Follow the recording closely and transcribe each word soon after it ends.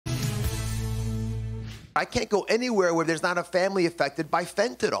I can't go anywhere where there's not a family affected by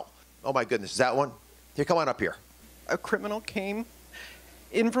fentanyl. Oh, my goodness. Is that one? Here, come on up here. A criminal came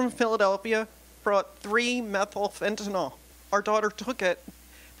in from Philadelphia, brought 3 methylfentanyl. Our daughter took it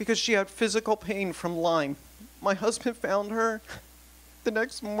because she had physical pain from Lyme. My husband found her the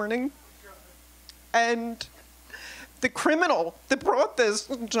next morning, and the criminal that brought this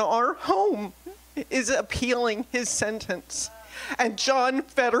to our home is appealing his sentence. And John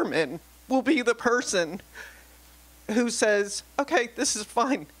Fetterman will be the person who says, okay, this is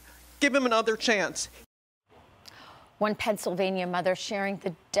fine. Give him another chance. One Pennsylvania mother sharing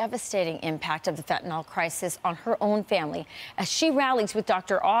the devastating impact of the fentanyl crisis on her own family as she rallies with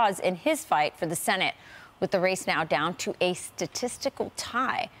Dr. Oz in his fight for the Senate, with the race now down to a statistical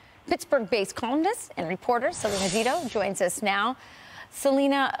tie. Pittsburgh-based columnist and reporter Salena Zito joins us now.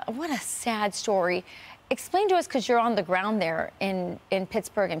 Salena, what a sad story. Explain to us, because you're on the ground there in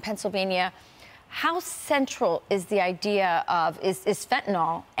Pittsburgh and Pennsylvania, how central is the idea of is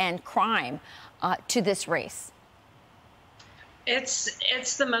fentanyl and crime to this race?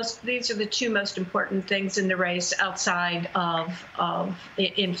 It's the most. These are the 2 most important things in the race outside of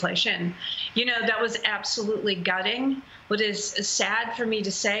inflation. You know, that was absolutely gutting. What is sad for me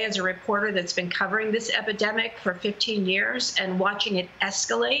to say as a reporter that's been covering this epidemic for 15 years and watching it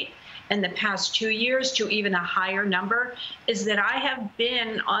escalate in the past 2 years to even a higher number is that I have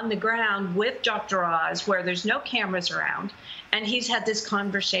been on the ground with Dr. Oz where there's no cameras around. And he's had this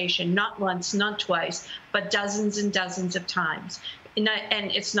conversation, not once, not twice, but dozens and dozens of times. And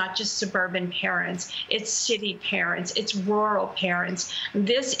it's not just suburban parents, it's city parents, it's rural parents.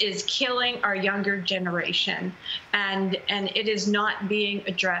 This is killing our younger generation, and it is not being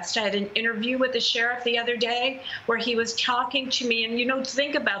addressed. I had an interview with the sheriff the other day where he was talking to me, and you know,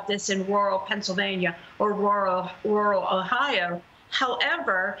 think about this in rural Pennsylvania or rural Ohio.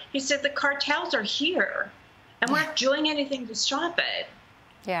 However, he said the cartels are here. And we're not doing anything to stop it.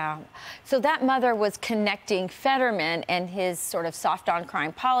 Yeah. So that mother was connecting Fetterman and his sort of soft on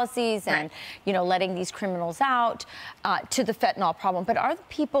crime policies and, you know, letting these criminals out to the fentanyl problem. But are the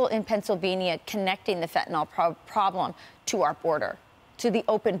people in Pennsylvania connecting the fentanyl problem to our border, to the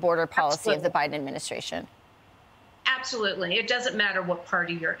open border policy of the Biden administration? Absolutely. It doesn't matter what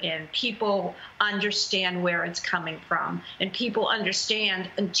party you're in. People understand where it's coming from, and people understand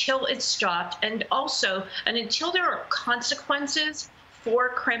until it's stopped, and until there are consequences for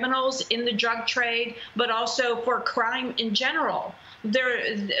criminals in the drug trade, but also for crime in general.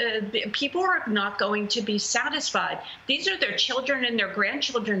 People are not going to be satisfied. These are their children and their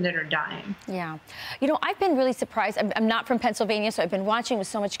grandchildren that are dying. Yeah. You know, I've been really surprised. I'm not from Pennsylvania, so I've been watching with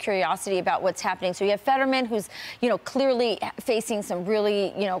so much curiosity about what's happening. So you have Fetterman, who's, you know, clearly facing some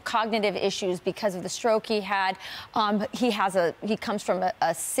really, you know, cognitive issues because of the stroke he had. He comes from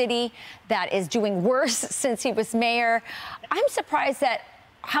a city that is doing worse since he was mayor. I'm surprised that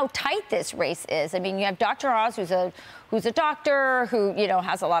how tight this race is. I mean, you have Dr. Oz, who's a doctor, who, you know,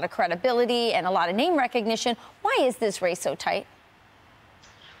 has a lot of credibility and a lot of name recognition. Why is this race so tight?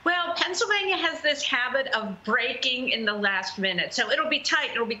 Well, Pennsylvania has this habit of breaking in the last minute. So it'll be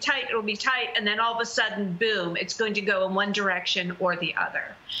tight, it'll be tight, it'll be tight, and then all of a sudden, boom, it's going to go in one direction or the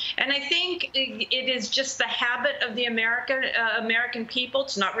other. And I think it is just the habit of the American people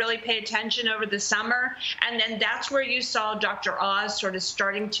to not really pay attention over the summer. And then that's where you saw Dr. Oz sort of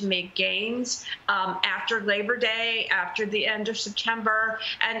starting to make gains after Labor Day, after the end of September.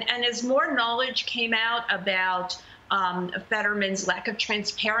 And as more knowledge came out about Fetterman's lack of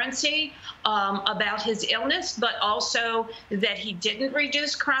transparency about his illness, but also that he didn't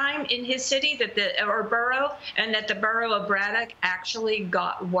reduce crime in his city, or borough, and that the borough of Braddock actually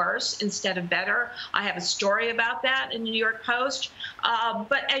got worse instead of better. I have a story about that in the New York Post.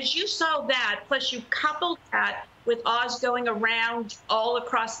 But as you saw that, plus you coupled that with Oz going around all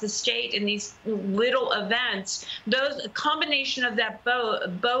across the state in these little events, a combination of that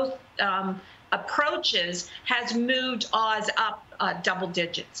both approaches has moved Oz up double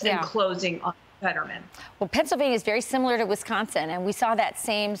digits and closing on Fetterman. Well, Pennsylvania is very similar to Wisconsin, and we saw that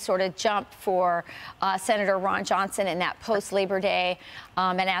same sort of jump for Senator Ron Johnson in that post-Labor Day,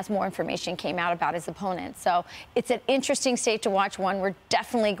 and as more information came out about his opponent. So it's an interesting state to watch, one we're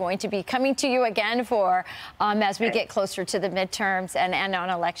definitely going to be coming to you again for as we get closer to the midterms and on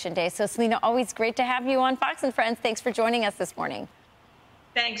Election Day. So, Salena, always great to have you on Fox and Friends. Thanks for joining us this morning.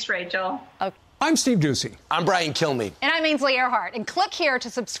 Thanks, Rachel. Okay. I'm Steve Ducey. I'm Brian Kilmeade. And I'm Ainsley Earhart. And click here to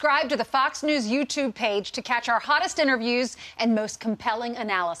subscribe to the Fox News YouTube page to catch our hottest interviews and most compelling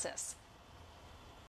analysis.